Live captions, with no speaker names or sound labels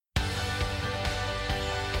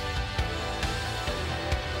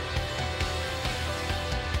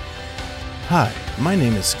Hi, my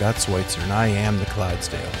name is Scott Schweitzer and I am the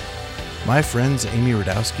Clydesdale. My friends Amy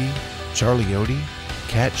Radowski, Charlie Yodi,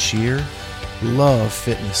 Kat Shear love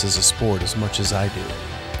fitness as a sport as much as I do.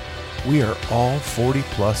 We are all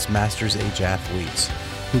 40-plus Masters age athletes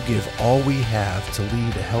who give all we have to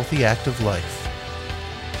lead a healthy, active life.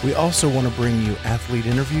 We also want to bring you athlete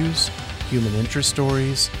interviews, human interest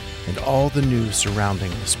stories, and all the news surrounding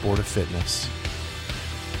the sport of fitness.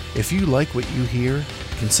 If you like what you hear,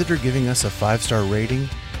 consider giving us a 5-star rating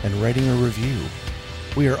and writing a review.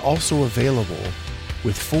 We are also available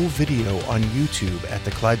with full video on YouTube at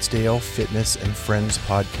the Clydesdale Fitness and Friends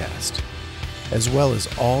podcast, as well as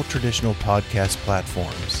all traditional podcast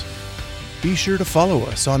platforms. Be sure to follow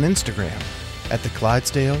us on Instagram at the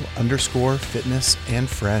Clydesdale_Fitness and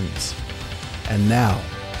Friends. And now,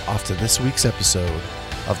 off to this week's episode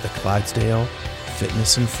of the Clydesdale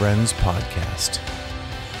Fitness and Friends podcast.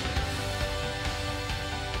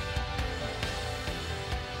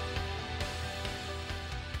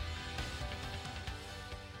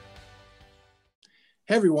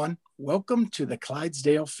 Hey everyone, welcome to the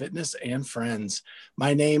Clydesdale Fitness and Friends.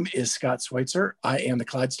 My name is Scott Schweitzer. I am the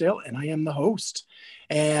Clydesdale and I am the host.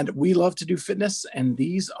 And we love to do fitness, and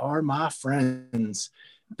these are my friends,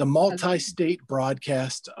 the multi-state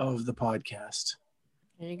broadcast of the podcast.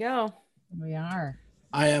 There you go. We are.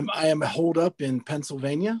 I am holed up in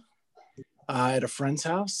Pennsylvania at a friend's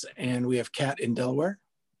house, and we have Kat in Delaware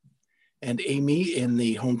and Amy in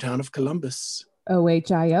the hometown of Columbus.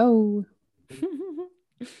 OHIO.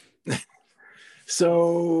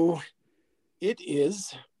 So it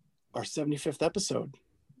is our 75th episode.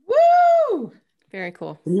 Woo! Very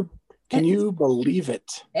cool. Can you believe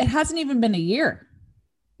it? It hasn't even been a year.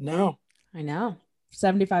 No. I know.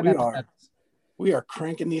 75 We episodes. We are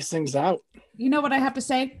cranking these things out. You know what I have to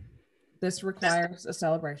say? This requires a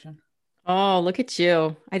celebration. Oh, look at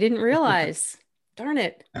you. I didn't realize. Darn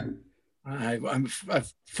it. I'm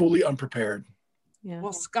fully unprepared. Yeah.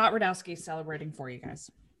 Well, Scott Radowski is celebrating for you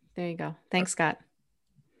guys. There you go. Thanks, Scott.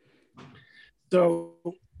 So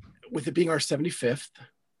with it being our 75th,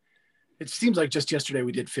 it seems like just yesterday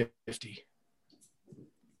we did 50.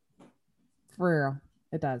 For real.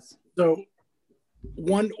 It does. So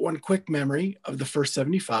one quick memory of the first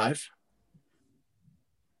 75.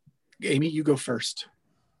 Amy, you go first.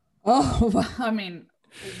 Oh, I mean,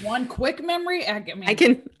 one quick memory. I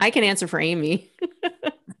can answer for Amy.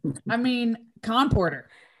 I mean, Con Porter.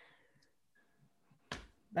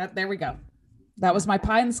 There we go. That was my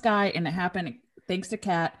pie in the sky, and it happened thanks to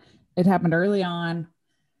Kat. It happened early on.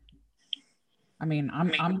 I mean,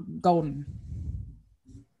 I'm golden.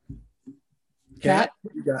 Kat,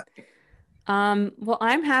 what you got? Well,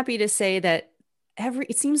 I'm happy to say that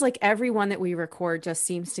it seems like everyone that we record just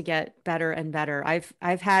seems to get better and better.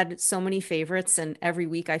 I've had so many favorites, and every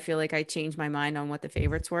week I feel like I change my mind on what the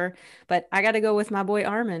favorites were, but I got to go with my boy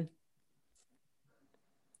Armin.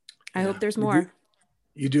 I hope there's more.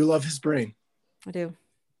 You do love his brain. I do.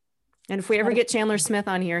 And if we ever get Chandler Smith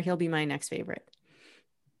on here, he'll be my next favorite.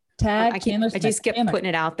 I just keep putting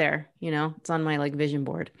it out there. You know, it's on my vision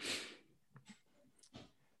board.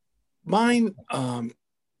 Mine,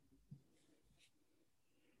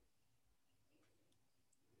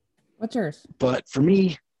 what's yours? But for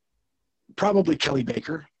me, probably Kelly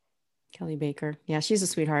Baker. Kelly Baker. Yeah, she's a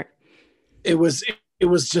sweetheart. It was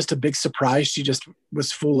just a big surprise. She just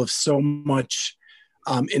was full of so much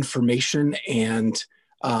information and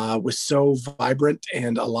was so vibrant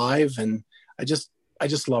and alive. And I just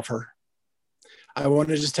love her. I want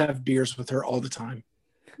to just have beers with her all the time.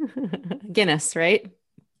 Guinness, right?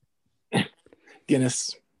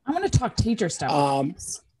 Guinness. I want to talk teacher stuff.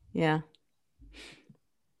 Yeah.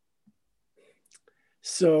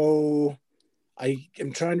 So I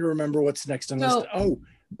am trying to remember what's next on the list. Oh,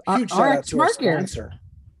 huge shout out to our sponsor.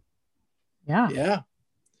 Yeah.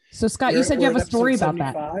 So Scott, you said you have a story about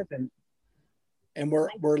that. And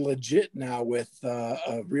we're legit now with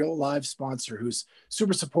a real live sponsor who's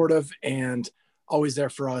super supportive and always there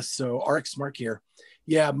for us. So RX Smart Gear.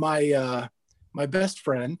 Yeah, my best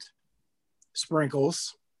friend,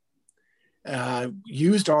 Sprinkles,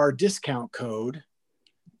 used our discount code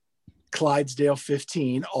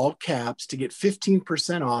Clydesdale15, all caps, to get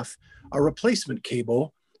 15% off a replacement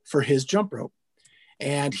cable for his jump rope.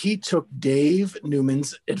 And he took Dave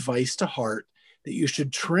Newman's advice to heart that you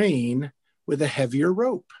should train with a heavier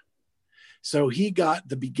rope. So he got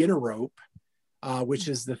the beginner rope, which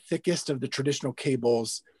is the thickest of the traditional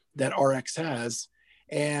cables that RX has.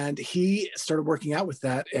 And he started working out with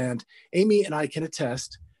that. And Amy and I can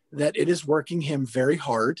attest that it is working him very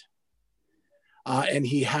hard. And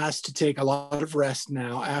he has to take a lot of rest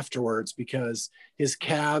now afterwards because his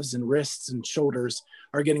calves and wrists and shoulders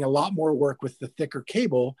are getting a lot more work with the thicker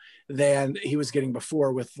cable than he was getting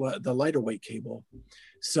before with the lighter weight cable.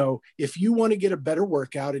 So if you want to get a better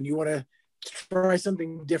workout and you want to try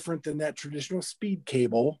something different than that traditional speed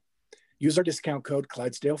cable, use our discount code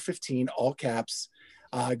Clydesdale15, all caps.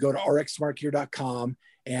 Go to rxsmartgear.com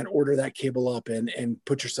and order that cable up and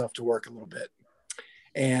put yourself to work a little bit.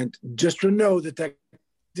 And just to know that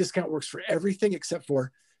discount works for everything except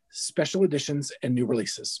for special editions and new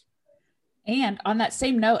releases. And on that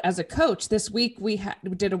same note, as a coach, this week we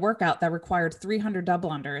did a workout that required 300 double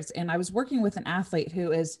unders. And I was working with an athlete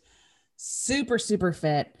who is super, super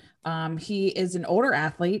fit. He is an older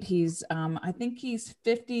athlete. He's, I think he's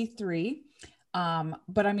 53.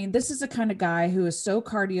 But I mean, this is the kind of guy who is so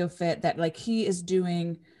cardio fit that like he is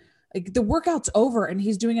doing, like the workout's over and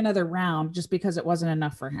he's doing another round just because it wasn't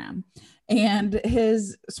enough for him. And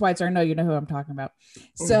his Schweitzer, I know you know who I'm talking about.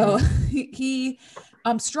 So he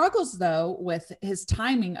struggles though with his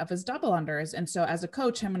timing of his double unders. And so as a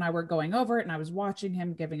coach, him and I were going over it and I was watching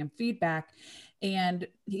him, giving him feedback. And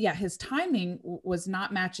yeah, his timing was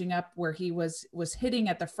not matching up where he was hitting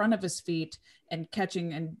at the front of his feet and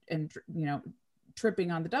catching and you know,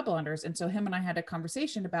 tripping on the double unders. And so him and I had a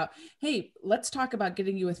conversation about, hey, let's talk about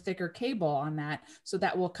getting you a thicker cable on that. So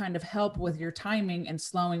that will kind of help with your timing and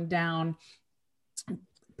slowing down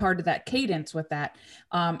part of that cadence with that.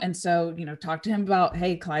 And so, you know, talk to him about,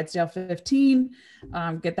 hey, Clydesdale 15,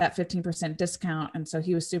 get that 15% discount. And so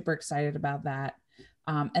he was super excited about that.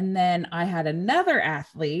 And then I had another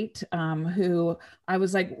athlete who I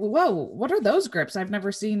was like, whoa, what are those grips? I've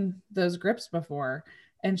never seen those grips before.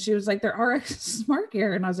 And she was like, they're RX Smart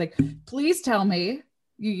Gear. And I was like, please tell me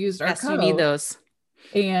you used our code. You need those.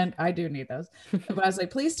 And I do need those. But I was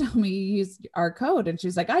like, please tell me you used our code. And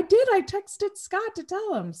she's like, I did. I texted Scott to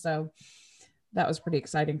tell him. So that was pretty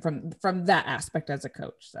exciting from that aspect as a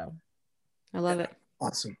coach. So I love it.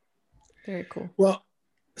 Awesome. Very cool. Well,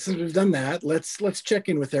 since we've done that, let's check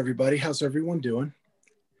in with everybody. How's everyone doing?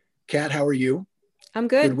 Kat, how are you? I'm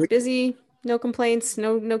good. Busy. No complaints.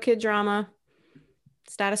 No kid drama.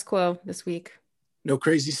 Status quo this week. No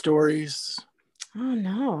crazy stories. Oh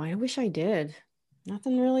no, I wish I did.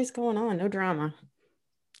 Nothing really is going on. No drama.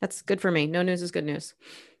 That's good for me. No news is good news.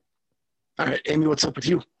 All right, Amy, what's up with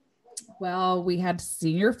you? Well, we had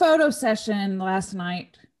senior photo session last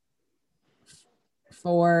night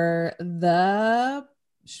for the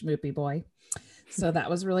Schmoopy boy. So that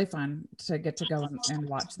was really fun to get to go and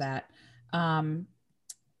watch that.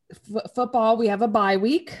 Football, we have a bye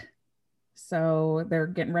week. So they're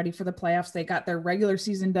getting ready for the playoffs. They got their regular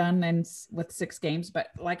season done and with 6 games. But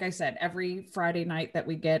like I said, every Friday night that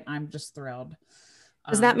we get, I'm just thrilled.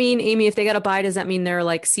 Does that mean, Amy, if they got a bye, does that mean they're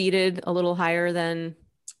like seated a little higher than?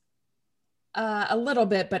 A little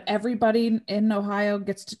bit, but everybody in Ohio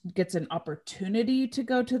gets an opportunity to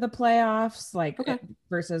go to the playoffs, like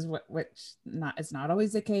versus which is not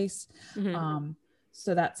always the case. Mm-hmm.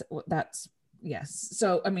 So that's yes.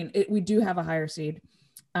 So I mean, we do have a higher seed.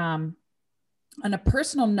 On a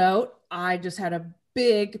personal note, I just had a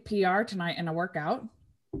big PR tonight in a workout.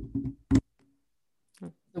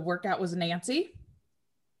 The workout was Nancy.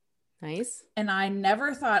 Nice. And I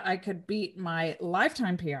never thought I could beat my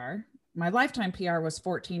lifetime PR. My lifetime PR was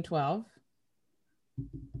 14:12.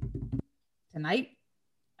 Tonight,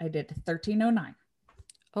 I did 13:09.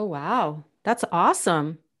 Oh, wow. That's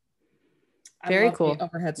awesome. Very cool.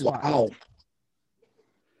 Overhead squat. Wow.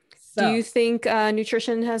 So, do you think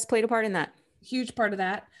nutrition has played a part in that? Huge part of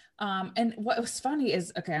that. And what was funny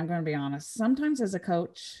is, okay, I'm going to be honest. Sometimes as a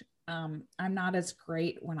coach, I'm not as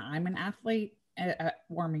great when I'm an athlete at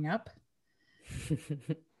warming up.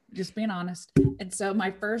 Just being honest. And so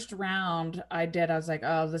my first round I was like,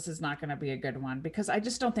 oh, this is not going to be a good one because I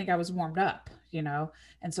just don't think I was warmed up, you know?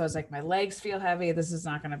 And so I was like, my legs feel heavy. This is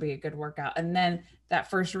not going to be a good workout. And then that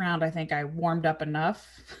first round, I think I warmed up enough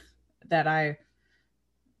that I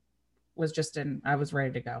was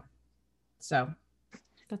ready to go. So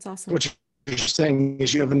that's awesome. What you're saying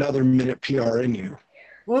is you have another minute PR in you.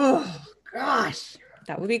 Oh gosh.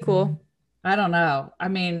 That would be cool. I don't know. I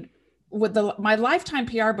mean, with my lifetime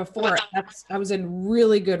PR before, I was in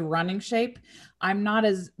really good running shape.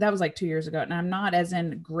 That was like 2 years ago, and I'm not as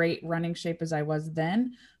in great running shape as I was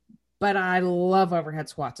then, but I love overhead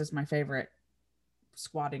squats as my favorite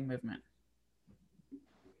squatting movement.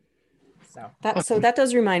 So that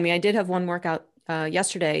does remind me, I did have one workout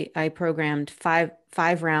yesterday. I programmed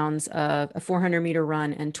five rounds of a 400-meter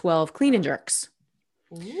run and 12 clean and jerks.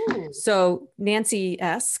 Ooh. So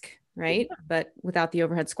Nancy-esque, right? Yeah. But without the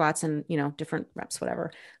overhead squats and, different reps,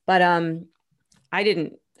 whatever. But I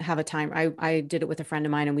didn't have a time. I did it with a friend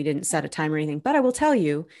of mine and we didn't set a time or anything, but I will tell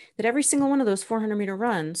you that every single one of those 400-meter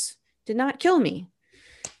runs did not kill me.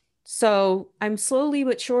 So I'm slowly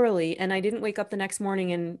but surely, and I didn't wake up the next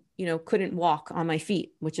morning and, couldn't walk on my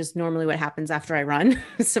feet, which is normally what happens after I run.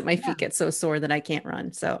 So my feet get so sore that I can't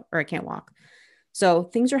run. Or I can't walk. So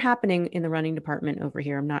things are happening in the running department over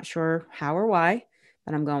here. I'm not sure how or why,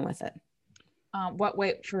 but I'm going with it. What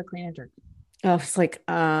weight for a clean and jerk? Oh, it's like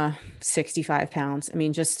 65 pounds. I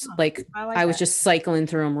mean, just I was that. just cycling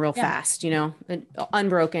through them real fast, and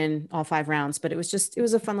unbroken all 5 rounds, but it was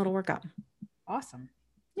a fun little workout. Awesome.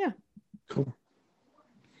 Yeah. Cool.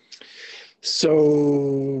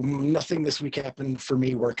 So nothing this week happened for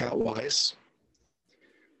me workout wise,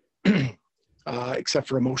 except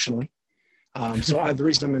for emotionally. The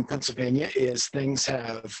reason I'm in Pennsylvania is things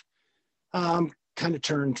have kind of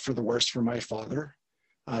turned for the worse for my father.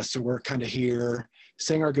 So we're kind of here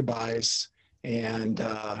saying our goodbyes, and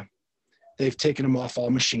they've taken him off all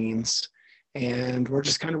machines, and we're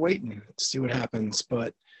just kind of waiting to see what happens.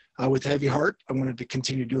 But with a heavy heart, I wanted to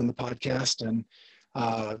continue doing the podcast, and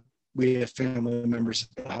we have family members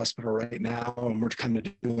at the hospital right now, and we're kind of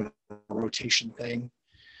doing a rotation thing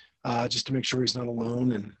just to make sure he's not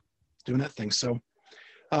alone and doing that thing. So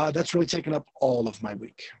that's really taken up all of my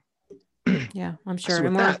week. Yeah, I'm sure.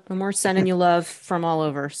 And we're sending you love from all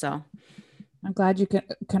over. So I'm glad you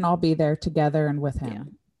can all be there together and with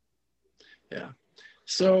him. Yeah.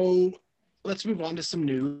 So let's move on to some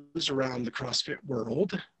news around the CrossFit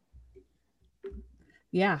world.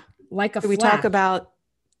 Yeah. Like a Can we talk about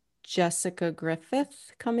Jessica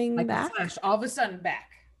Griffith coming back? All of a sudden back.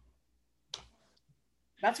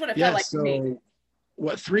 That's what it felt like to me.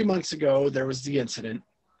 3 months ago, there was the incident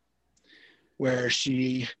where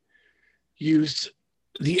she used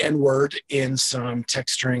the N-word in some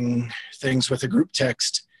text string things with a group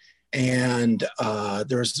text, and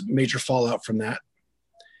there was major fallout from that.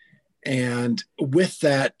 And with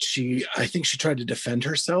that, I think she tried to defend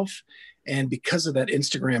herself, and because of that,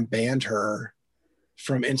 Instagram banned her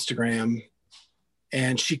from Instagram,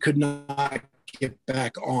 and she could not get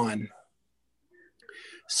back on.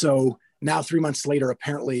 So now 3 months later,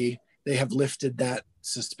 apparently they have lifted that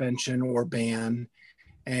suspension or ban,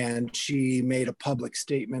 and she made a public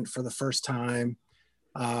statement for the first time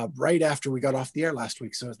right after we got off the air last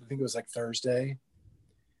week. So I think it was like Thursday,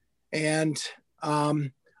 and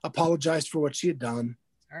apologized for what she had done.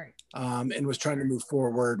 All right. And was trying to move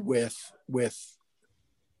forward with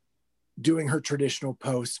doing her traditional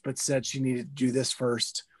posts, but said she needed to do this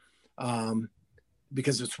first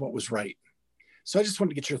because it's what was right. So I just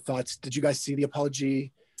wanted to get your thoughts. Did you guys see the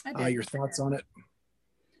apology? I did. Your thoughts on it?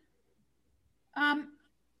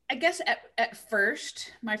 I guess at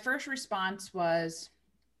first, my first response was,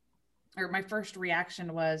 or my first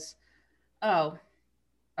reaction was, oh,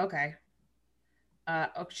 okay.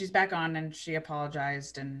 She's back on and she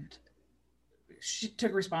apologized and she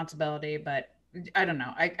took responsibility, but I don't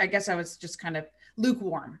know. I guess I was just kind of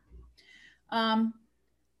lukewarm.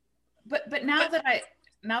 But now that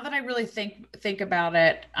I really think about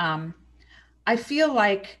it, I feel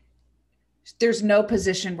like there's no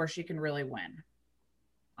position where she can really win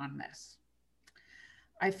on this.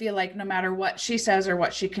 I feel like no matter what she says or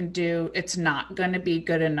what she can do, it's not going to be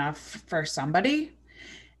good enough for somebody.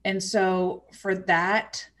 And so for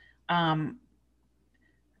that, for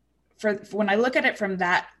when I look at it from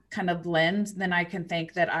that kind of lens, then I can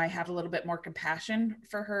think that I have a little bit more compassion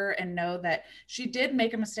for her and know that she did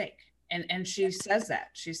make a mistake. And she says that.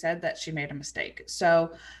 She said that she made a mistake.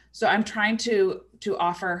 So I'm trying to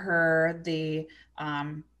offer her the,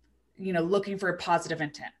 looking for a positive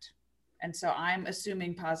intent. And so I'm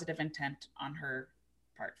assuming positive intent on her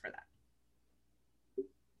part for that.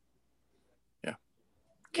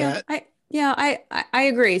 I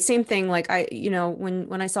agree. Same thing. Like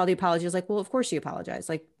when I saw the apology, I was like, well, of course she apologized.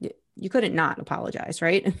 Like you couldn't not apologize,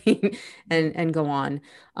 right? I mean, and go on.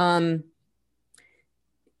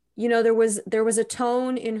 There was a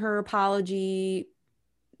tone in her apology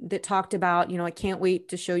that talked about, I can't wait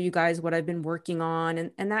to show you guys what I've been working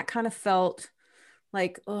on. And that kind of felt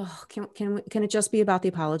like, oh, can it just be about the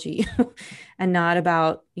apology and not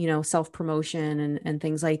about, self-promotion and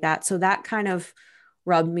things like that. So that kind of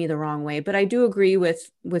rubbed me the wrong way. But I do agree with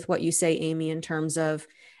what you say, Amy, in terms of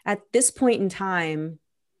at this point in time,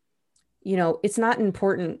 it's not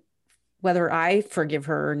important whether I forgive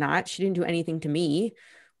her or not. She didn't do anything to me.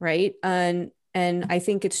 Right. And I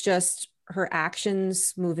think it's just her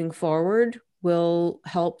actions moving forward will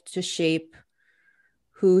help to shape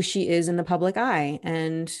who she is in the public eye.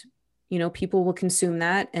 And, people will consume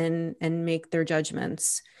that and make their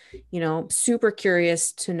judgments. Super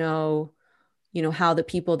curious to know how the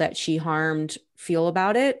people that she harmed feel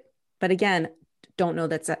about it. But again, don't know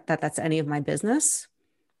that's any of my business.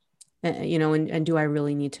 And do I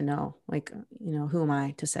really need to know? Like, who am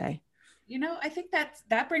I to say? I think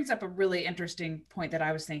that brings up a really interesting point that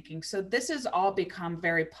I was thinking. So this has all become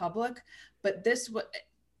very public, but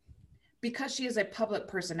because she is a public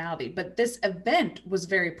personality, but this event was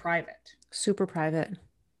very private. Super private.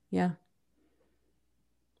 Yeah.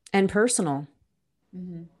 And personal,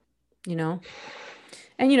 Mm-hmm.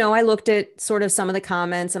 And, I looked at sort of some of the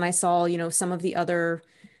comments and I saw, some of the other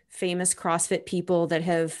famous CrossFit people that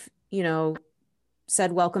have,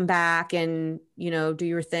 said, welcome back and, do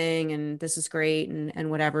your thing. And this is great and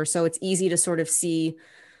whatever. So it's easy to sort of see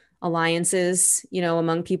alliances,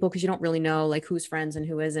 among people, because you don't really know like who's friends and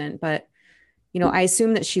who isn't. But, I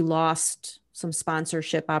assume that she lost some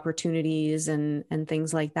sponsorship opportunities and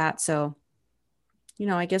things like that. So,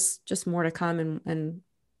 I guess just more to come and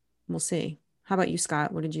we'll see. How about you,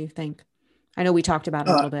 Scott? What did you think? I know we talked about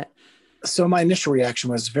it a little bit. So my initial reaction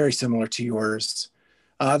was very similar to yours.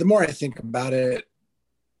 The more I think about it,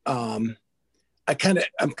 I'm kind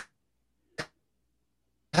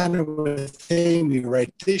of with Amy,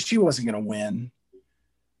 right? She wasn't going to win,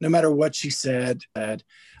 no matter what she said.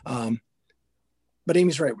 But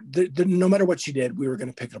Amy's right. No matter what she did, we were going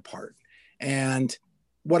to pick it apart. And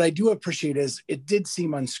what I do appreciate is it did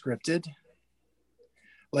seem unscripted.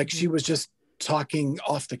 Like she was just talking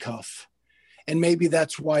off the cuff. And maybe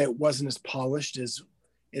that's why it wasn't as polished as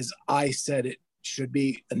I said it should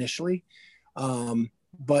be initially.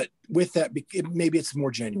 But with that, maybe it's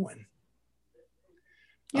more genuine.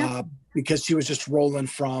 Yeah. Because she was just rolling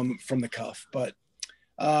from the cuff. But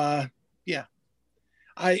yeah.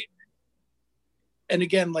 And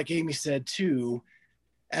again, like Amy said too,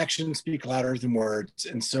 actions speak louder than words.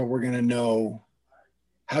 And so we're going to know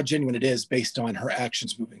how genuine it is based on her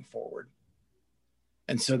actions moving forward.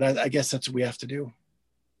 And so that, I guess that's what we have to do.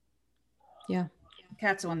 Yeah.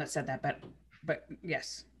 Kat's the one that said that, but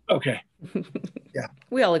yes. Okay. Yeah.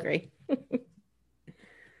 We all agree.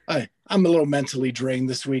 I'm a little mentally drained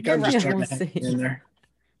this week. I'm just trying to hang in there.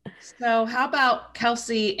 So how about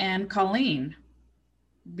Kelsey and Colleen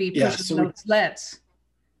be pushing those sleds?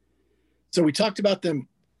 So we talked about them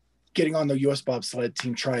getting on the U.S. bobsled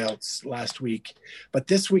team tryouts last week, but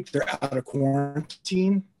this week they're out of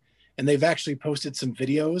quarantine and they've actually posted some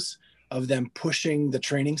videos of them pushing the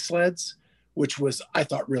training sleds, which was, I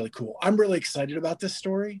thought, really cool. I'm really excited about this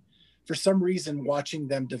story. For some reason, watching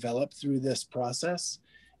them develop through this process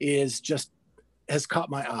has caught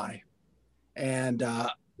my eye. And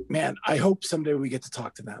man, I hope someday we get to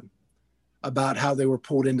talk to them about how they were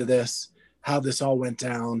pulled into this, how this all went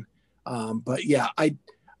down. But yeah,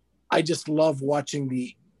 I just love watching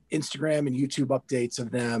the Instagram and YouTube updates of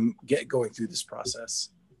them going through this process.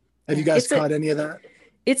 Have you guys caught any of that?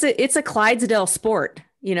 It's a Clydesdale sport.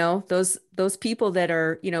 Those people that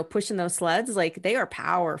are, pushing those sleds, like they are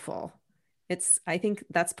powerful. I think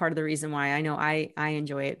that's part of the reason why I know I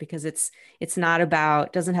enjoy it, because it's not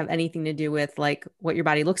about, doesn't have anything to do with like what your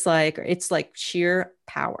body looks like. It's like sheer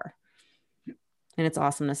power. And it's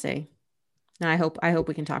awesome to see. And I hope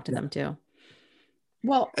we can talk to them too.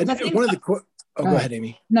 Well, go ahead,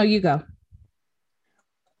 Amy. No, you go.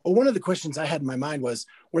 Well, one of the questions I had in my mind was,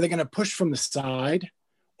 were they going to push from the side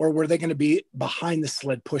or were they going to be behind the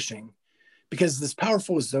sled pushing? Because as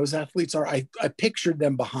powerful as those athletes are, I pictured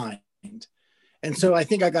them behind. And so I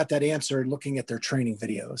think I got that answer looking at their training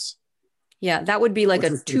videos. Yeah, that would be like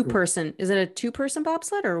a two-person. Cool. Is it a two-person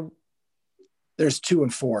bobsled or? There's 2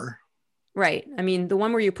 and 4. Right. I mean, the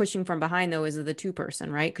one where you're pushing from behind though is the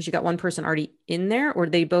 2-person, right? Because you got one person already in there, or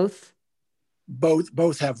they both?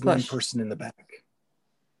 Both have push. One person in the back.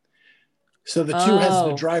 So the 2 has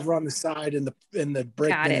the driver on the side and the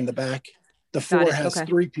brakeman in the back. The 4 has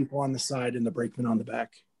 3 people on the side and the brakeman on the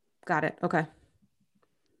back. Got it. Okay.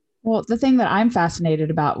 Well, the thing that I'm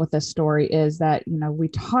fascinated about with this story is that, we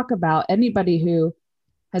talk about anybody who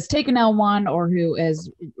has taken L1 or who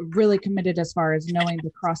is really committed as far as knowing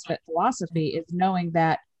the CrossFit philosophy is knowing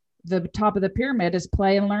that the top of the pyramid is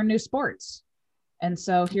play and learn new sports. And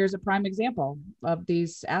so here's a prime example of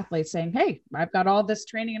these athletes saying, hey, I've got all this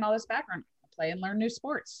training and all this background, play and learn new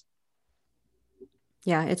sports.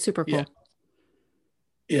 Yeah, it's super cool.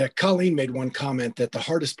 Yeah, Colleen made one comment that the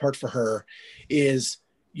hardest part for her is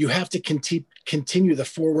you have to continue the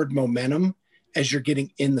forward momentum as you're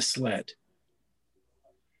getting in the sled.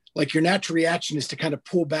 Like your natural reaction is to kind of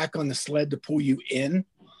pull back on the sled to pull you in,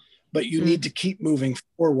 but you need to keep moving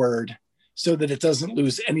forward so that it doesn't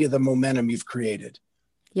lose any of the momentum you've created.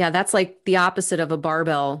 Yeah, that's like the opposite of a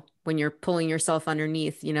barbell when you're pulling yourself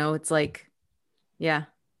underneath, it's like, yeah,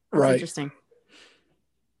 that's right. Interesting.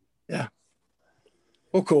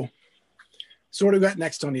 Well, cool. So what do we got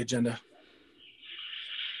next on the agenda?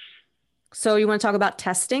 So you want to talk about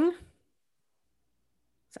testing?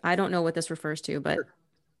 I don't know what this refers to, but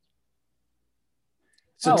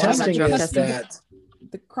So testing drug is testing. that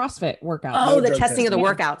The CrossFit workout. the drug testing of the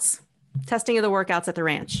testing. workouts. Testing of the workouts at the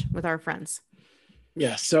ranch with our friends.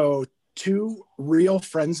 Yeah. So two real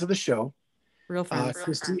friends of the show, Real friends.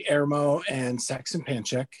 Christy Ermo and Saxon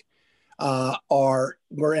Panchek,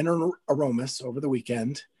 were in Aromas over the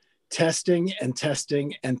weekend, testing and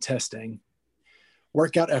testing and testing,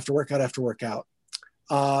 workout after workout after workout.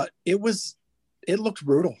 It looked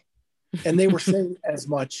brutal, and they were saying as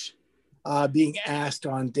much, being asked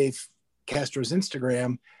on Dave Castro's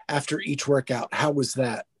Instagram after each workout, how was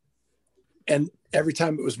that? And every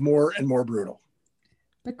time it was more and more brutal.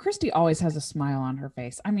 But Christy always has a smile on her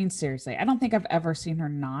face. I mean, seriously, I don't think I've ever seen her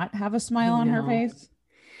not have a smile on her face.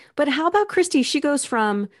 But how about Christy? She goes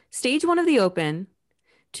from stage 1 of the Open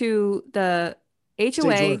to the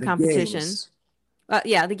HOA competition.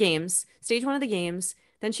 The games. Stage 1 of the games.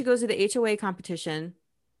 Then she goes to the HOA competition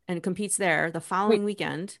and competes there the following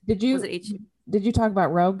weekend. Did you talk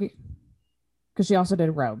about Rogue? Because she also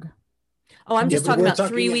did Rogue. Oh, I'm just talking about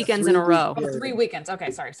 3 weekends in a row. Oh, 3 weekends.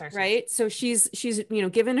 Okay, sorry. Right. So she's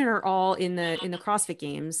given her all in the CrossFit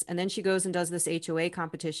games, and then she goes and does this HOA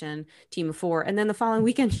competition, team of 4, and then the following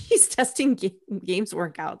weekend she's testing games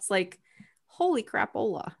workouts. Like, holy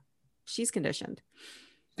crapola, she's conditioned.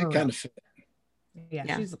 It kind of fit.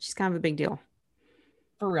 Yeah, she's kind of a big deal.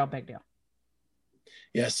 For real, big deal.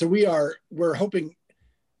 Yeah. So we're hoping.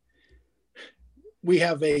 We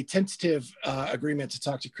have a tentative agreement to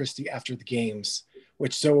talk to Christy after the games,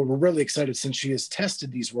 so we're really excited since she has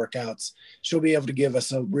tested these workouts. She'll be able to give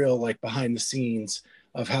us a real behind the scenes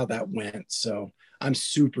of how that went. So I'm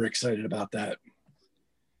super excited about that.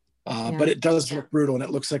 But it does look brutal, and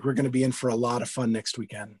it looks like we're going to be in for a lot of fun next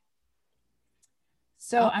weekend.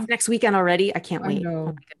 So next weekend already. I can't wait.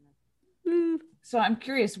 Oh so I'm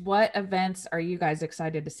curious, what events are you guys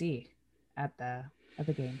excited to see at the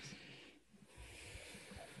games?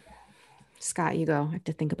 Scott, you go. I have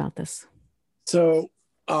to think about this. So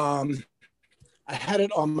I had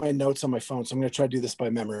it on my notes on my phone, so I'm going to try to do this by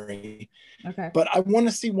memory. Okay. But I want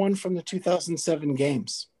to see one from the 2007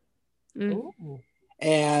 games. Ooh.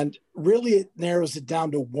 And really it narrows it down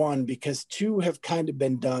to one because 2 have kind of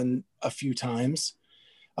been done a few times.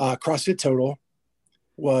 CrossFit Total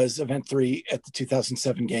was event 3 at the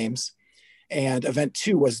 2007 games, and event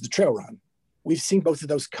 2 was the trail run. We've seen both of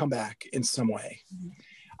those come back in some way.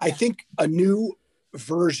 I think a new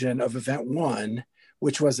version of event 1,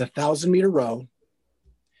 which was 1,000-meter row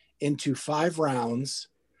into 5 rounds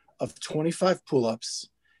of 25 pull-ups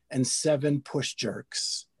and 7 push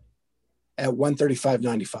jerks at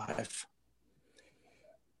 135.95.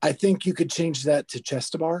 I think you could change that to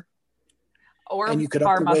chest to bar, and you could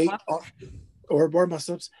up the weight, or bar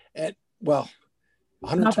muscle-ups. And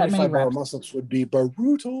 125 bar muscle-ups would be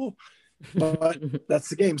brutal, but that's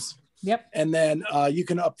the games. Yep. And then you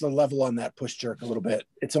can up the level on that push jerk a little bit.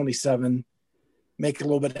 It's only 7, make it a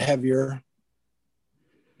little bit heavier,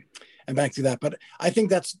 and back to that. But I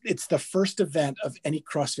think it's the first event of any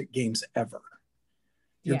CrossFit games ever.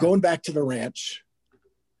 You're going back to the ranch.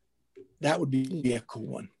 That would be a cool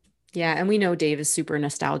one. Yeah. And we know Dave is super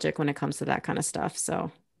nostalgic when it comes to that kind of stuff.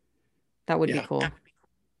 So that would be cool.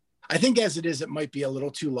 I think as it is, it might be a little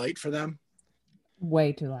too light for them.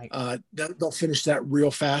 Way too light. They'll finish that real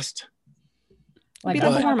fast. Like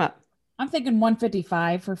a warm up. I'm thinking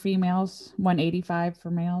 155 for females, 185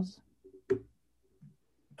 for males.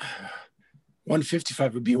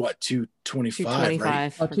 155 would be what, 225, 225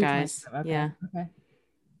 right? for guys. Okay. Yeah. Okay.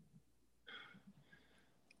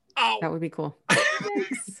 Oh. That would be cool.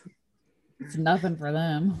 It's nothing for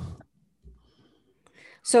them.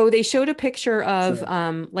 So they showed a picture of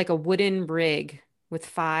like a wooden rig with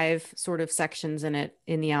 5 sort of sections in it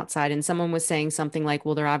in the outside. And someone was saying something like,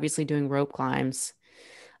 well, they're obviously doing rope climbs.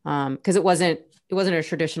 Because it wasn't a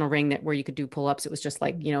traditional ring where you could do pull-ups. It was just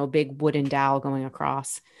like, a big wooden dowel going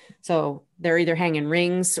across. So they're either hanging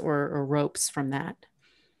rings or ropes from that.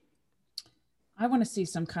 I want to see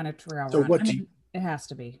some kind of trail So run. It has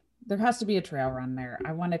to be. There has to be a trail run there.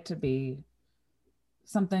 I want it to be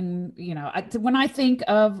something, when I think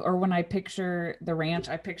of, or when I picture the ranch,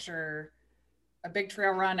 I picture a big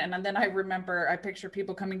trail run. And then I picture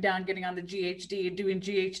people coming down, getting on the GHD, doing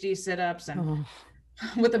GHD sit-ups and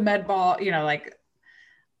with a med ball,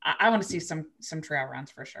 I want to see some trail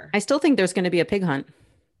runs for sure. I still think there's going to be a pig hunt.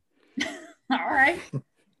 All right.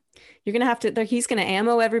 You're going to have to, he's going to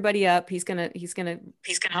ammo everybody up. He's going to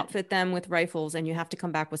outfit them with rifles, and you have to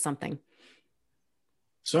come back with something.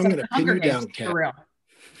 So I'm going to pin you down, Kat.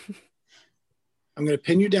 I'm going to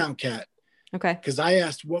pin you down, Kat. Okay. Because I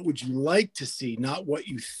asked, what would you like to see, not what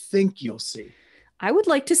you think you'll see. I would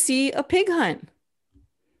like to see a pig hunt.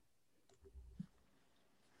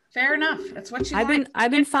 Fair enough. That's what you I've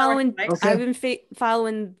like. been following Okay. I've been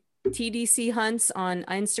following TDC hunts on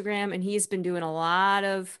Instagram, and he's been doing a lot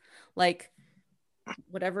of like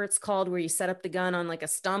whatever it's called, where you set up the gun on like a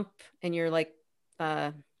stump and you're like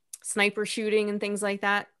sniper shooting and things like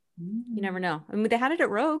that. You never know. I mean, they had it at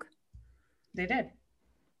Rogue. They did.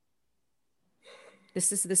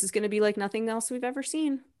 This is going to be like nothing else we've ever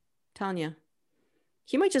seen. I'm telling you.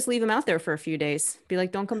 He might just leave him out there for a few days. Be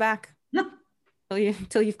like, don't come back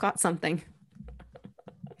until you've caught something.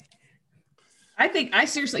 I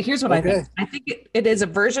seriously, here's what I think. I think it is a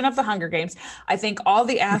version of the Hunger Games. I think all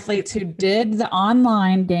the athletes who did the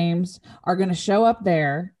online games are going to show up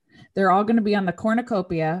there. They're all going to be on the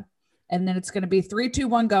cornucopia, and then it's going to be 3, 2,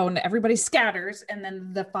 1, go, and everybody scatters. And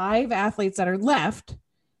then the 5 athletes that are left,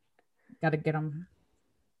 got to get them.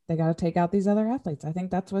 They got to take out these other athletes. I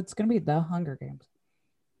think that's what's going to be the Hunger Games.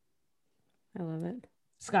 I love it.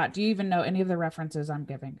 Scott, do you even know any of the references I'm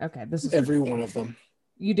giving? Okay, this is every one of them.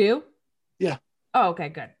 You do? Yeah. Oh, okay,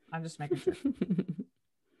 good. I'm just making sure.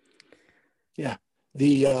 Yeah.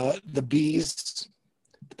 The bees,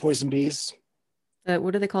 the poison bees.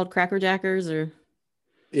 What are they called? Cracker Jackers or?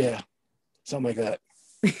 Yeah. Something like that.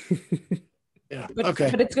 Yeah. But,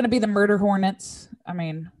 okay. But it's going to be the murder hornets. I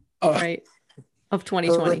mean. Right. Of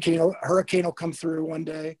 2020. Hurricane will come through one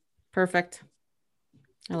day. Perfect.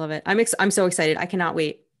 I love it. I'm so excited. I cannot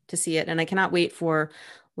wait to see it. And I cannot wait for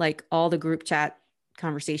like all the group chat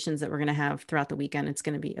conversations that we're going to have throughout the weekend. It's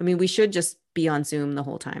going to be, I mean, we should just be on Zoom the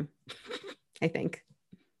whole time. I think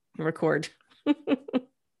record.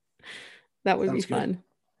 That would be fun. Good.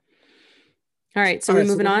 All right. So we're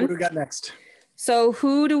moving on. What do we got next? So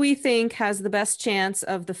who do we think has the best chance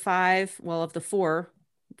of the 4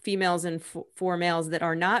 females and 4 males that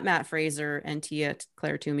are not Matt Fraser and Tia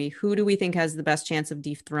Claire Toomey? Who do we think has the best chance of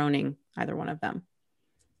dethroning either one of them?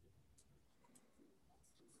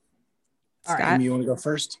 All right, Amy, you want to go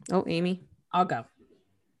first? Oh, Amy. I'll go.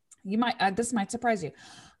 You might, this might surprise you.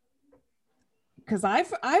 Because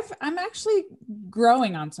I'm actually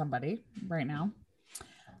growing on somebody right now.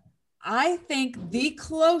 I think the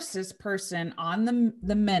closest person on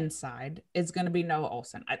the men's side is going to be Noah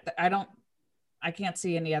Olsen. I can't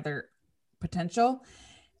see any other potential.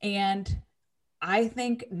 And I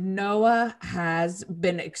think Noah has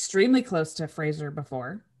been extremely close to Fraser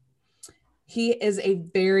before. He is a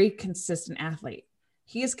very consistent athlete.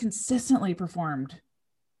 He has consistently performed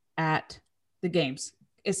at the games,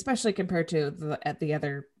 especially compared to the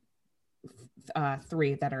other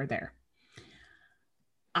 3 that are there.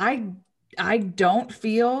 I don't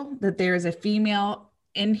feel that there is a female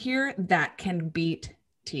in here that can beat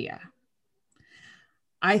Tia.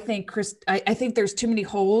 I think I think there's too many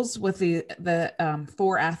holes with the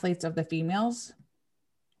 4 athletes of the females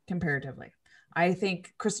comparatively. I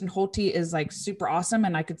think Kristen Holte is like super awesome,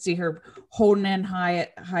 and I could see her holding in high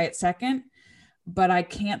at second, but I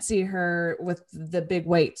can't see her with the big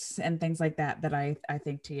weights and things like that I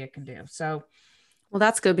think Tia can do. So, well,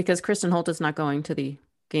 that's good because Kristen Holt is not going to the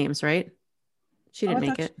games, right? She didn't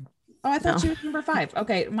make it. I thought she was number 5.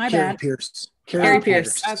 Okay, my bad. Carrie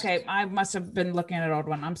Pierce. Okay, I must have been looking at an old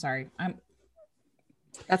one. I'm sorry.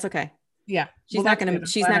 That's okay. Yeah, she's not gonna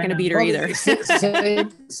beat her either.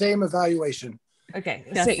 Same evaluation. Okay,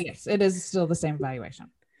 yes. So, yes, it is still the same evaluation.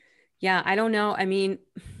 Yeah, I don't know. I mean,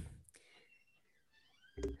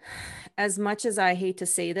 as much as I hate to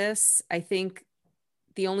say this, I think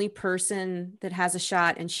the only person that has a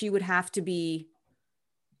shot, and she would have to be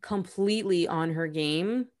completely on her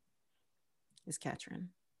game, is Katrin.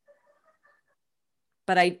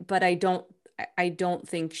 But I don't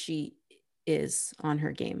think she is on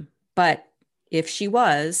her game. But if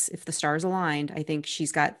the stars aligned, I think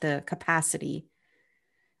she's got the capacity.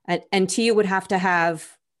 And Tia would have to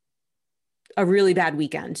have a really bad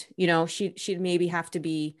weekend. You know, she'd maybe have to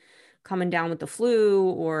be coming down with the flu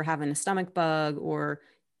or having a stomach bug or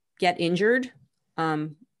get injured.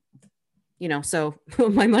 You know, so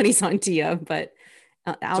my money's on Tia, but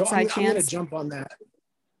outside chance. I'm going to jump on that.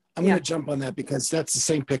 I'm going to jump on that because that's the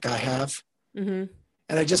same pick I have. Mm-hmm.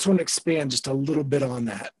 And I just want to expand just a little bit on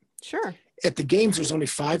that. Sure. At the games, there's only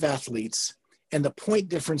 5 athletes, and the point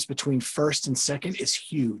difference between first and second is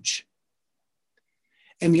huge.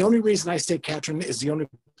 And the only reason I say Katrin is the only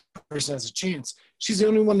person that has a chance. She's the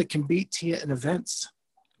only one that can beat Tia in events.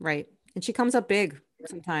 Right. And she comes up big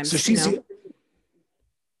sometimes. So she's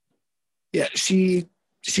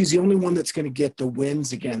she's the only one that's going to get the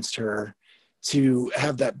wins against her to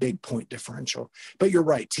have that big point differential. But you're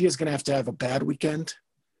right. Tia's going to have a bad weekend,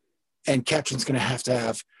 and Katrin's going to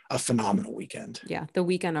have a phenomenal weekend. Yeah, the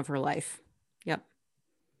weekend of her life. Yep.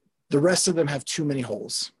 The rest of them have too many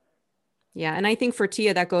holes. Yeah, and I think for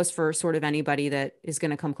Tia, that goes for sort of anybody that is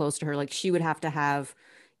going to come close to her. Like she would have to have,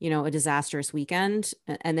 a disastrous weekend,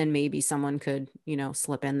 and then maybe someone could,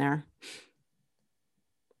 slip in there.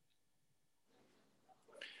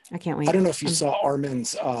 I can't wait. I don't know if you saw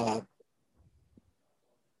Armin's.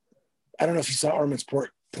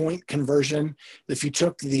 Point conversion. If you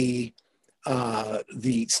took the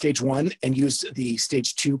stage 1 and used the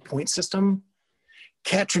stage 2 point system,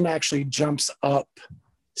 Katrin actually jumps up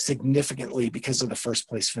significantly because of the first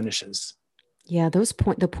place finishes. Yeah,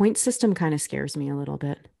 the point system kind of scares me a little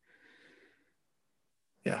bit.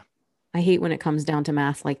 Yeah. I hate when it comes down to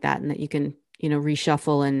math like that, and that you can,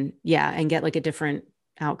 reshuffle and get like a different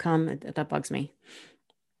outcome. That bugs me.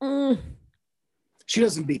 She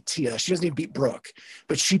doesn't beat Tia. She doesn't even beat Brooke,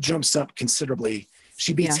 but she jumps up considerably.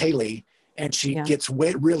 She beats Haley, and she gets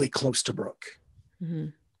really close to Brooke. Mm-hmm.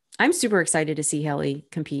 I'm super excited to see Haley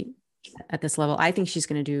compete at this level. I think she's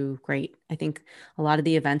going to do great. I think a lot of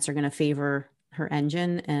the events are going to favor her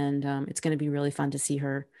engine, and it's going to be really fun to see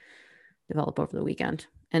her develop over the weekend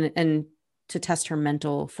and to test her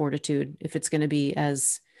mental fortitude, if it's going to be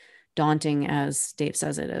as daunting as Dave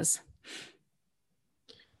says it is.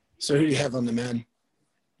 So who do you have on the men?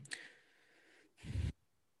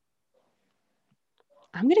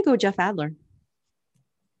 I'm going to go Jeff Adler.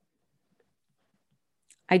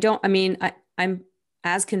 I'm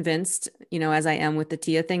as convinced, as I am with the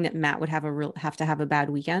Tia thing, that Matt would have to have a bad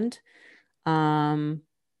weekend.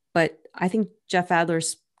 But I think Jeff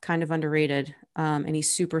Adler's kind of underrated, and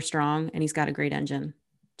he's super strong, and he's got a great engine.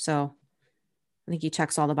 So I think he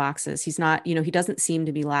checks all the boxes. He's not, he doesn't seem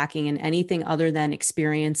to be lacking in anything other than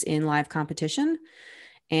experience in live competition.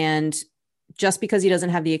 And just because he doesn't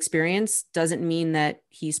have the experience doesn't mean that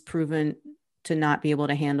he's proven to not be able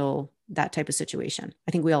to handle that type of situation.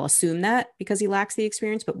 I think we all assume that because he lacks the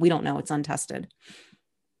experience, but we don't know. It's untested.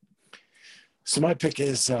 So my pick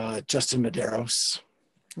is Justin Medeiros.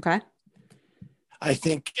 Okay. I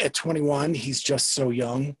think at 21, he's just so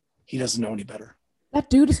young. He doesn't know any better. That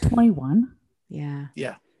dude is 21. Yeah.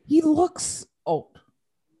 Yeah. He looks old.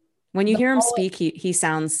 When you hear him speak, he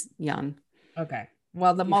sounds young. Okay.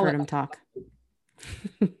 Well, You've heard him talk.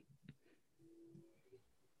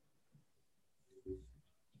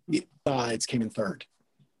 Sides came in third.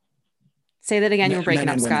 Say that again. You're breaking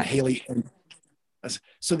up, Scott. Haley.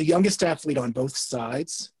 So the youngest athlete on both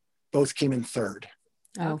sides, both came in third.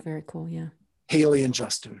 Oh, very cool. Yeah. Haley and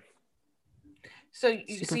Justin. So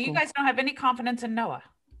you guys don't have any confidence in Noah?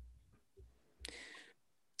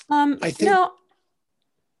 I think, no,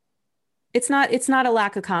 it's not a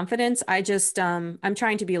lack of confidence. I just, I'm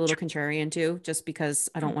trying to be a little contrarian too, just because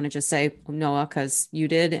I don't want to just say Noah, cause you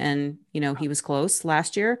did. And he was close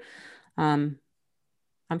last year. I'm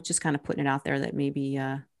just kind of putting it out there that maybe,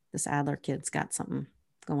 this Adler kid's got something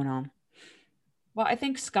going on. Well, I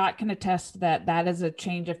think Scott can attest that is a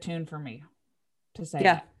change of tune for me to say.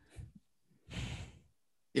 Yeah. That.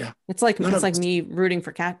 Yeah. It's like me rooting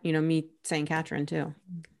for me saying Katrin too.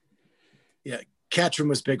 Yeah. Katrin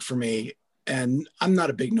was big for me, and I'm not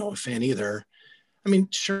a big Noah fan either. I mean,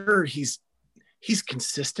 sure, he's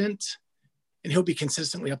consistent and he'll be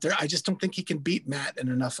consistently up there. I just don't think he can beat Matt in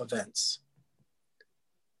enough events.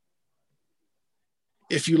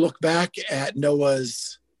 If you look back at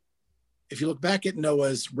Noah's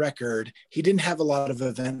record, he didn't have a lot of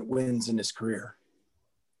event wins in his career.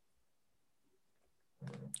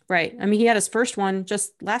 Right. I mean, he had his first one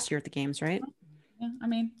just last year at the games, right? Yeah. I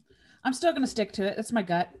mean, I'm still going to stick to it. It's my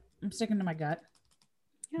gut. I'm sticking to my gut.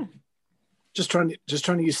 Yeah. Just trying to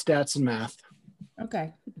use stats and math.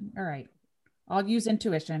 Okay. All right. I'll use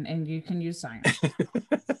intuition and you can use science.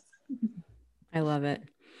 I love it.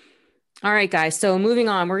 All right, guys. So moving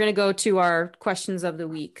on, we're going to go to our questions of the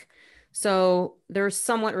week. So they're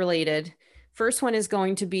somewhat related. First one is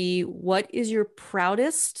going to be, what is your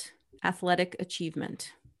proudest athletic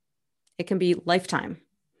achievement? It can be lifetime.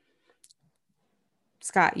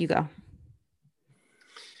 Scott, you go.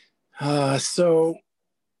 So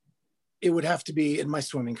it would have to be in my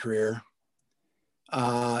swimming career.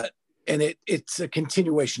 And it's a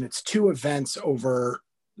continuation. It's 2 events over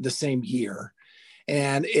the same year.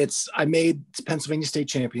 And I made Pennsylvania State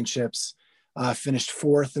Championships, finished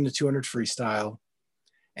 4th in the 200 freestyle.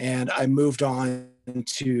 And I moved on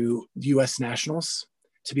to U.S. Nationals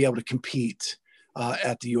to be able to compete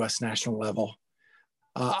at the U.S. national level.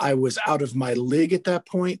 I was out of my league at that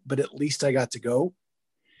point, but at least I got to go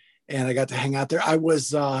and I got to hang out there. I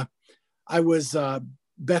was I was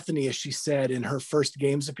Bethany, as she said in her first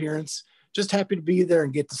games appearance, just happy to be there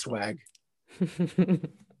and get the swag.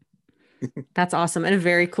 That's awesome. And a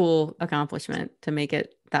very cool accomplishment to make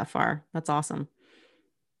it that far. That's awesome.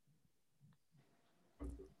 All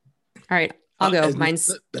right, I'll go.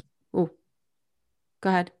 Mine's, oh, go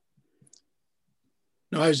ahead.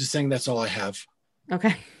 No, I was just saying that's all I have.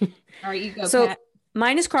 Okay. All right, you go, So Kat.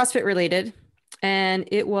 mine is CrossFit related. And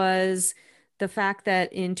it was the fact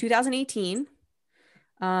that in 2018,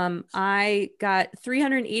 I got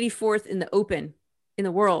 384th in the open in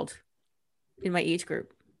the world in my age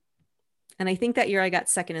group. And I think that year I got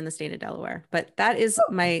second in the state of Delaware, but that is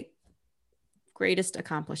my greatest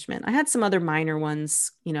accomplishment. I had some other minor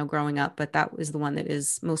ones, growing up, but that was the one that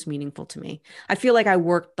is most meaningful to me. I feel like I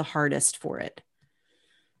worked the hardest for it.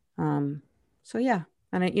 So yeah.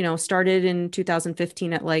 And I, started in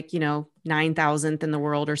 2015 at 9,000th in the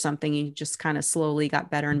world or something. You just kind of slowly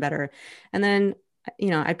got better and better. And then,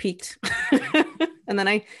 I peaked and then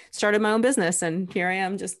I started my own business, and here I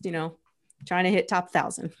am just, trying to hit top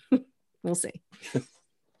 1,000. We'll see.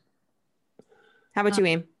 How about you,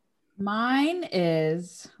 Aim? Mine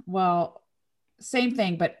is, well, same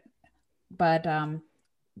thing, but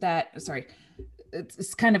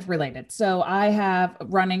it's kind of related. So I have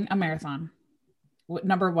running a marathon.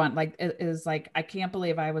 Number one, it is I can't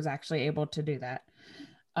believe I was actually able to do that.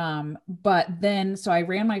 But then, so I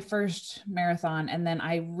ran my first marathon, and then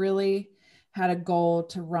I really had a goal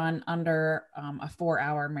to run under a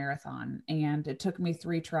 4-hour marathon, and it took me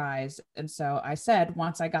 3 tries. And so I said,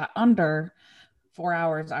 once I got under 4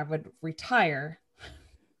 hours, I would retire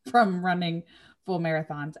from running full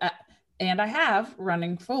marathons. And I have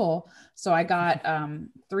running full. So I got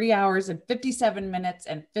 3 hours and 57 minutes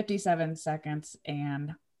and 57 seconds,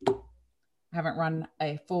 and haven't run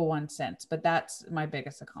a full one since, but that's my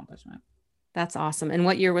biggest accomplishment. That's awesome. And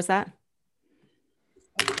what year was that?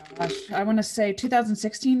 Oh gosh, I want to say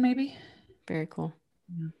 2016, maybe. Very cool.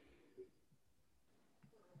 Yeah.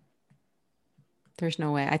 There's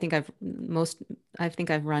no way. I think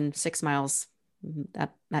I've run 6 miles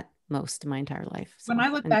at most in my entire life. So, when I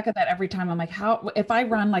look back at that every time, I'm like, if I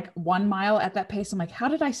run 1 mile at that pace, I'm like, how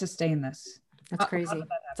did I sustain this? That's crazy.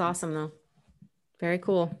 It's awesome though. Very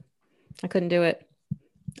cool. I couldn't do it.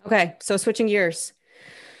 Okay. So switching gears,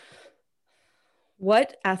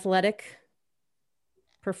 what athletic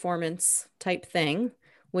performance type thing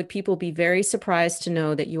would people be very surprised to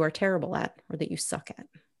know that you are terrible at, or that you suck at?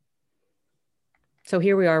 So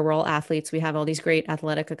here we are, we're all athletes. We have all these great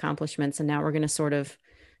athletic accomplishments. And now we're going to sort of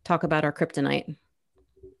talk about our kryptonite.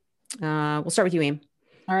 We'll start with you, Aim.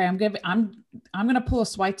 All right. I'm going to pull a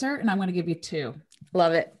Schweitzer, and I'm going to give you 2.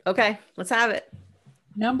 Love it. Okay. Let's have it.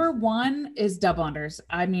 Number 1 is double unders.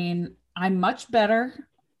 I mean, I'm much better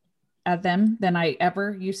at them than I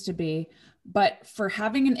ever used to be, but for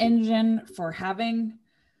having an engine, for having,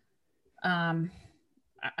 I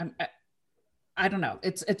don't know.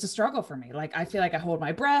 It's a struggle for me. I feel like I hold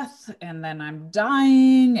my breath, and then I'm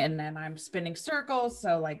dying, and then I'm spinning circles.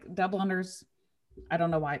 So double unders, I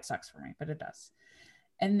don't know why it sucks for me, but it does.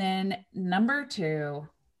 And then number 2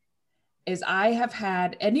 is I have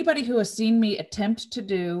had anybody who has seen me attempt to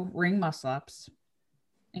do ring muscle ups,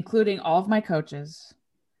 including all of my coaches,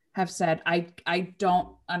 have said, I don't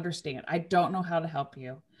understand. I don't know how to help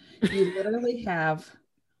you. You literally have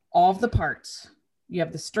all of the parts. You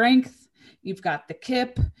have the strength, you've got the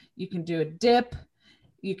kip, you can do a dip,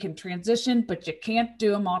 you can transition, but you can't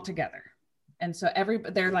do them all together. And so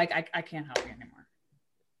they're like, I can't help you anymore.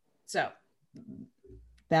 So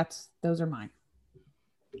those are mine.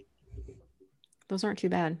 Those aren't too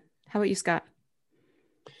bad. How about you, Scott?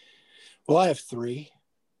 Well, I have 3.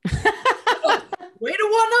 Way to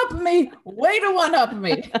one up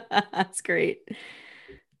me. That's great.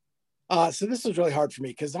 So this was really hard for me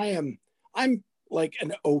because I'm like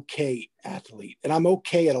an okay athlete, and I'm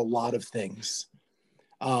okay at a lot of things.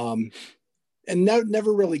 And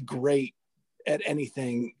never really great at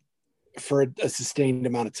anything for a sustained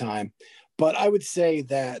amount of time. But I would say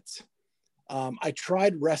that I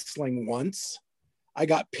tried wrestling once. I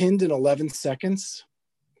got pinned in 11 seconds.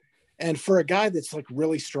 And for a guy that's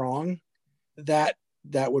really strong, that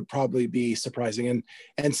would probably be surprising.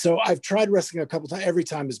 And so I've tried wrestling a couple times. Every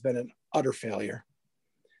time has been an utter failure.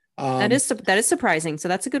 That is surprising. So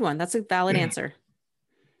that's a good one. That's a valid answer.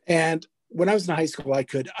 And when I was in high school, I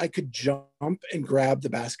could jump and grab the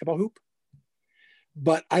basketball hoop,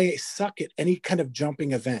 but I suck at any kind of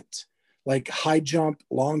jumping event, like high jump,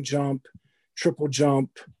 long jump, triple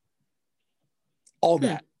jump, all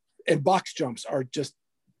that. And box jumps are just,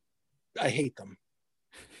 I hate them.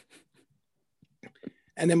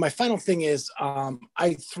 And then my final thing is I've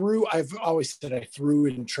always said I threw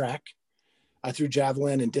in track. I threw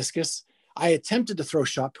javelin and discus. I attempted to throw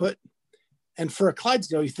shot put. And for a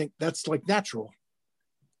Clydesdale, you think that's like natural.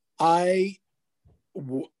 I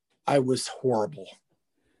was horrible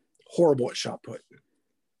at shot put.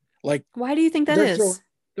 Like, why do you think that is?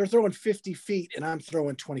 They're throwing 50 feet and I'm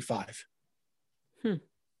throwing 25.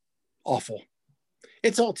 Awful.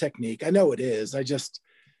 It's all technique. I know it is. I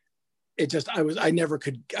never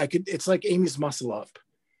could, it's like Amy's muscle up.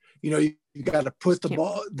 You know, you got to put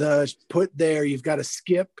put there, you've got to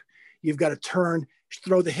skip, you've got to turn,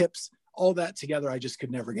 throw the hips, all that together. I just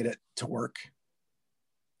could never get it to work.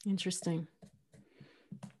 Interesting.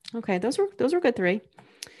 Okay. Those were good 3.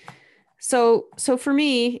 So for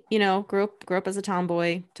me, you know, grew up as a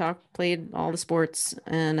tomboy, played all the sports,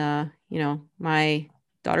 and you know, my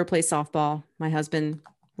daughter plays softball. My husband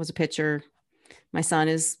was a pitcher. My son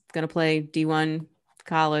is going to play D1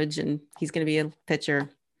 college and he's going to be a pitcher.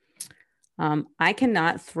 I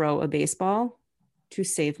cannot throw a baseball to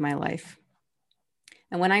save my life.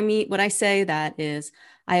 And what I say that is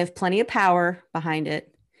I have plenty of power behind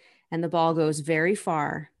it and the ball goes very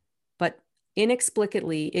far, but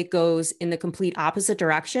inexplicably it goes in the complete opposite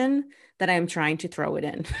direction that I'm trying to throw it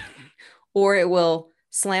in, or it will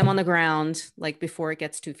slam on the ground like before it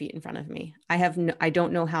gets 2 feet in front of me. I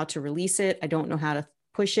don't know how to release it. I don't know how to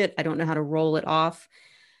push it. I don't know how to roll it off.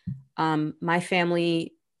 My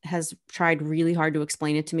family has tried really hard to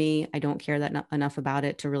explain it to me. I don't care that enough about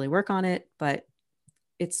it to really work on it, but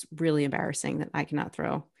it's really embarrassing that I cannot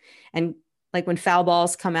throw. And like when foul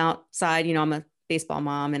balls come outside, you know, I'm a baseball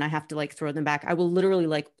mom and I have to like throw them back. I will literally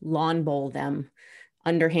like lawn bowl them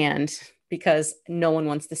underhand because no one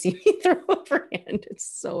wants to see me throw overhand. It's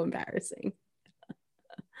so embarrassing.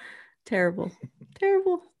 Terrible.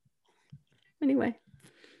 Anyway,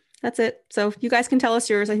 that's it. So you guys can tell us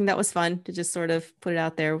yours. I think that was fun to just sort of put it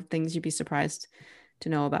out there, things you'd be surprised to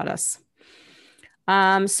know about us.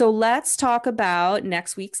 So let's talk about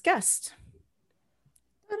next week's guest.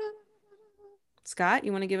 Scott,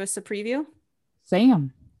 you want to give us a preview?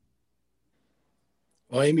 Sam.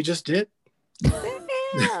 Well, Amy just did.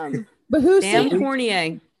 Sam. But who's Sam Sam?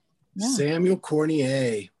 Cornier? Yeah. Samuel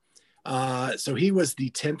Cornier. So he was the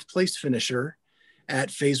 10th place finisher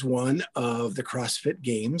at phase 1 of the CrossFit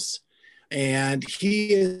Games. And he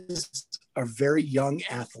is a very young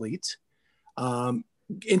athlete.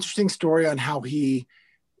 Interesting story on how he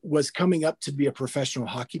was coming up to be a professional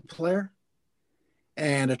hockey player.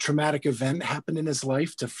 And a traumatic event happened in his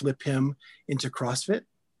life to flip him into CrossFit.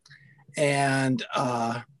 And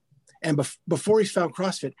before he found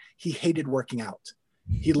CrossFit, he hated working out.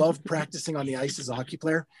 He loved practicing on the ice as a hockey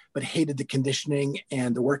player, but hated the conditioning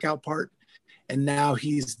and the workout part. And now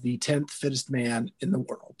he's the 10th fittest man in the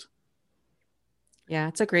world. Yeah,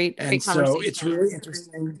 it's a great And conversation. so it's really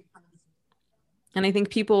interesting. And I think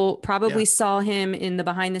people probably saw him in the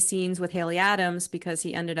behind the scenes with Haley Adams because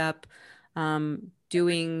he ended up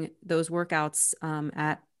doing those workouts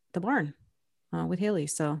at the barn with Haley.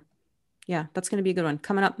 So yeah, that's going to be a good one.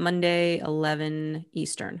 Coming up Monday, 11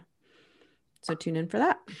 Eastern. So tune in for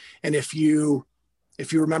that. And if you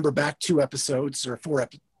remember back 2 episodes or 4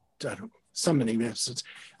 so many episodes,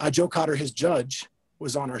 Joe Cotter, his judge,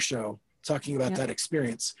 was on our show talking about that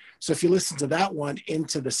experience. So if you listen to that one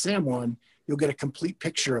into the Sam one, you'll get a complete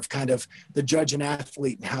picture of kind of the judge and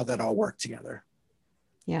athlete and how that all worked together.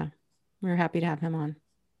 Yeah, we're happy to have him on.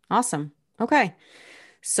 Awesome. Okay.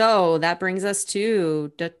 So that brings us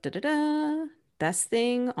to best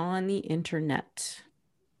thing on the internet.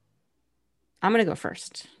 I'm going to go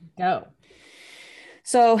first. Go.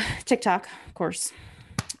 So TikTok, of course.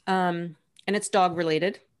 And it's dog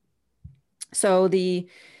related. So the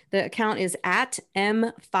account is at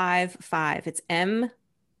M55. It's M,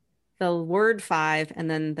 the word 5,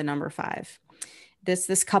 and then the number 5.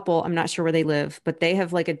 This couple, I'm not sure where they live, but they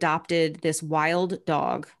have like adopted this wild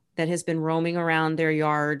dog that has been roaming around their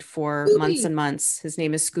yard for months and months. His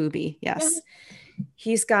name is Scooby. Yes.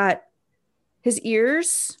 He's got, his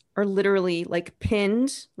ears are literally like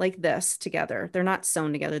pinned like this together. They're not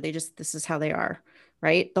sewn together. This is how they are,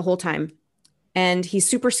 right? The whole time. And he's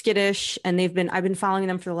super skittish, and I've been following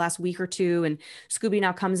them for the last week or 2. And Scooby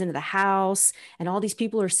now comes into the house, and all these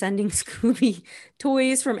people are sending Scooby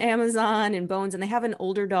toys from Amazon and bones. And they have an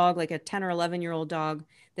older dog, like a 10 or 11-year-old dog,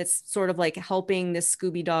 that's sort of like helping this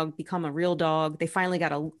Scooby dog become a real dog. They finally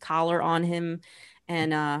got a collar on him,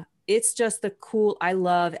 and it's just the cool. I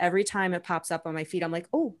love every time it pops up on my feed. I'm like,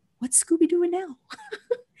 oh, what's Scooby doing now?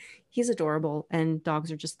 He's adorable, and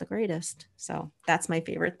dogs are just the greatest. So that's my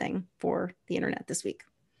favorite thing for the internet this week.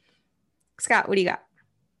 Scott, what do you got?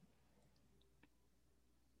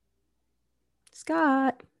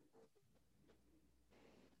 Scott.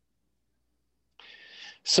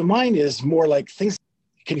 So mine is more like things.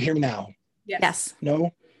 Can you hear me now? Yes.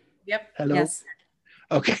 No? Yep. Hello? Yes.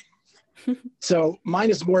 Okay. So mine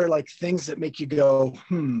is more like things that make you go,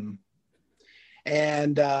 And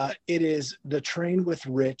it is the Train with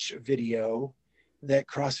Rich video that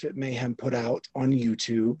CrossFit Mayhem put out on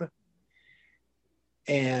YouTube.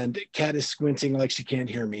 And Kat is squinting like she can't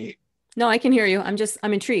hear me. No, I can hear you.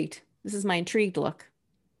 I'm intrigued. This is my intrigued look.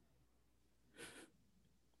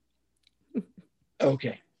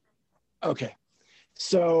 Okay.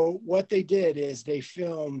 So what they did is they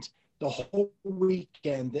filmed the whole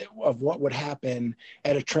weekend of what would happen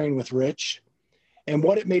at a Train with Rich. And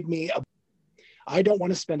what it made me, I don't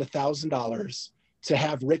want to spend $1,000 to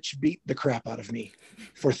have Rich beat the crap out of me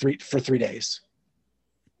for three days.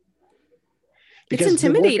 Because it's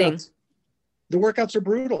intimidating. The workouts are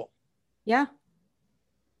brutal. Yeah.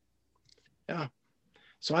 Yeah.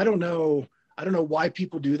 So I don't know why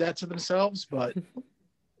people do that to themselves, but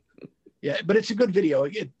yeah, but it's a good video.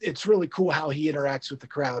 It's really cool how he interacts with the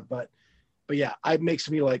crowd, but yeah, it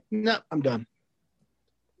makes me like, no, I'm done.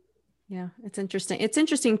 Yeah, it's interesting. It's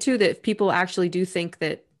interesting too that people actually do think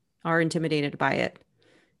that are intimidated by it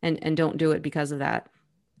and don't do it because of that.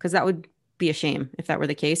 Because that would be a shame if that were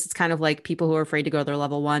the case. It's kind of like people who are afraid to go to their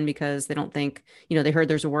level 1 because they don't think, they heard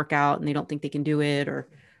there's a workout and they don't think they can do it or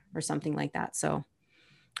something like that. So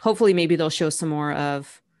hopefully maybe they'll show some more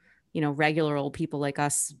of, regular old people like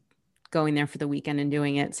us going there for the weekend and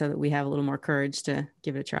doing it so that we have a little more courage to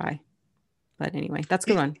give it a try. But anyway, that's a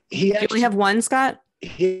good one. Do you only have one, Scott?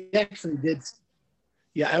 He actually did.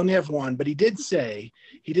 Yeah, I only have one, but he did say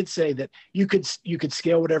that you could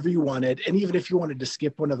scale whatever you wanted. And even if you wanted to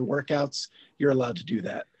skip one of the workouts, you're allowed to do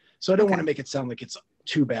that. So I don't want to make it sound like it's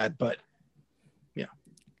too bad, but yeah.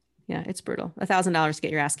 Yeah, it's brutal. $1,000 to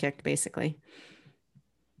get your ass kicked, basically.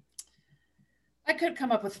 I could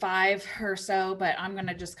come up with 5 or so, but I'm going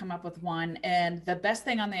to just come up with one. And the best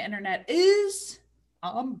thing on the internet is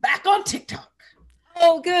I'm back on TikTok.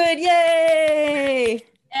 Oh, good. Yay.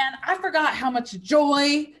 And I forgot how much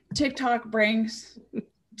joy TikTok brings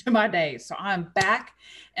to my day. So I'm back.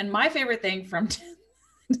 And my favorite thing from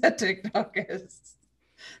TikTok is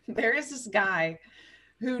there is this guy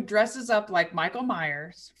who dresses up like Michael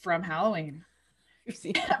Myers from Halloween.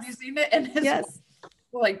 Have you seen it? And his yes.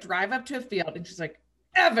 Will like drive up to a field and she's like,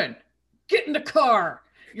 Evan, get in the car.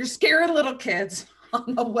 You're scaring little kids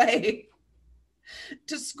on the way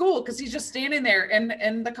to school because he's just standing there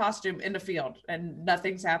in the costume in the field and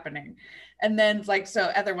nothing's happening. And then like,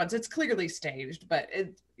 so other ones, it's clearly staged, but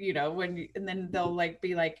it, and then they'll like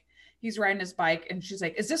be like, he's riding his bike and she's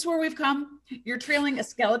like, is this where we've come? You're trailing a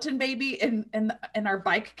skeleton baby in our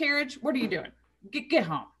bike carriage. What are you doing? Get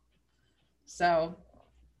home. So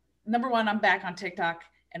number 1, I'm back on TikTok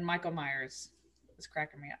and Michael Myers is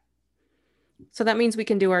cracking me up. So that means we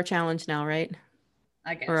can do our challenge now, right?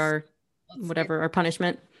 I guess. Or our our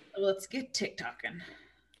punishment. Let's get TikToking.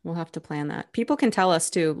 We'll have to plan that. People can tell us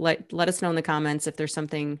too. Let us know in the comments if there's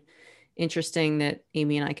something interesting that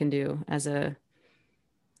Amy and I can do as a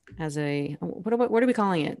what are we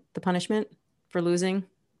calling it? The punishment for losing?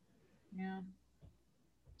 Yeah.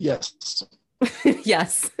 Yes.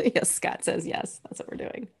 Yes. Scott says yes. That's what we're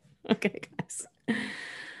doing. Okay, guys.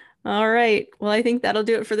 All right. Well, I think that'll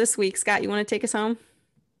do it for this week. Scott, you want to take us home?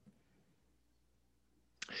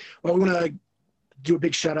 Well, we want to do a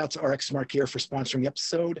big shout out to RX Smart Gear for sponsoring the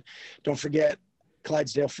episode. Don't forget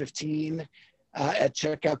Clydesdale 15 at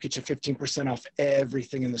checkout. Get you 15% off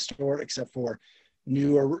everything in the store except for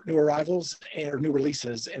new arrivals or new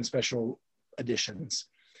releases and special editions.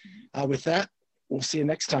 With that, we'll see you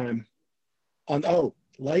next time on,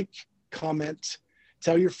 like, comment,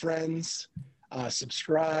 tell your friends,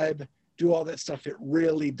 subscribe, do all that stuff. It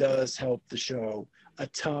really does help the show a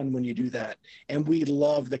ton when you do that. And we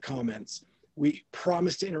love the comments. We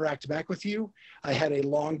promise to interact back with you. I had a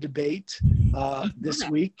long debate this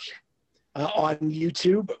week on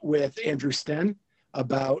YouTube with Andrew Sten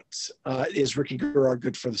about is Ricky Garrard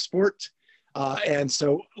good for the sport? And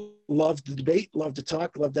so love the debate, love to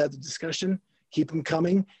talk, love to have the discussion. Keep them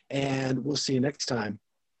coming, and we'll see you next time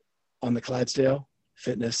on the Clydesdale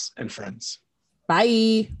Fitness and Friends.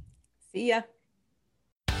 Bye. See ya.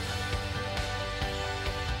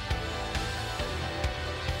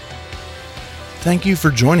 Thank you for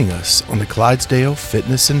joining us on the Clydesdale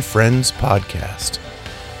Fitness and Friends podcast.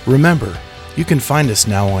 Remember, you can find us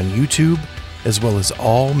now on YouTube as well as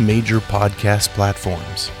all major podcast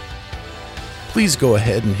platforms. Please go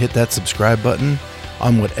ahead and hit that subscribe button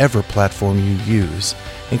on whatever platform you use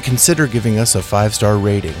and consider giving us a 5-star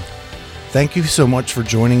rating. Thank you so much for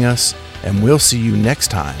joining us, and we'll see you next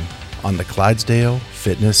time on the Clydesdale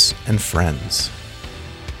Fitness and Friends.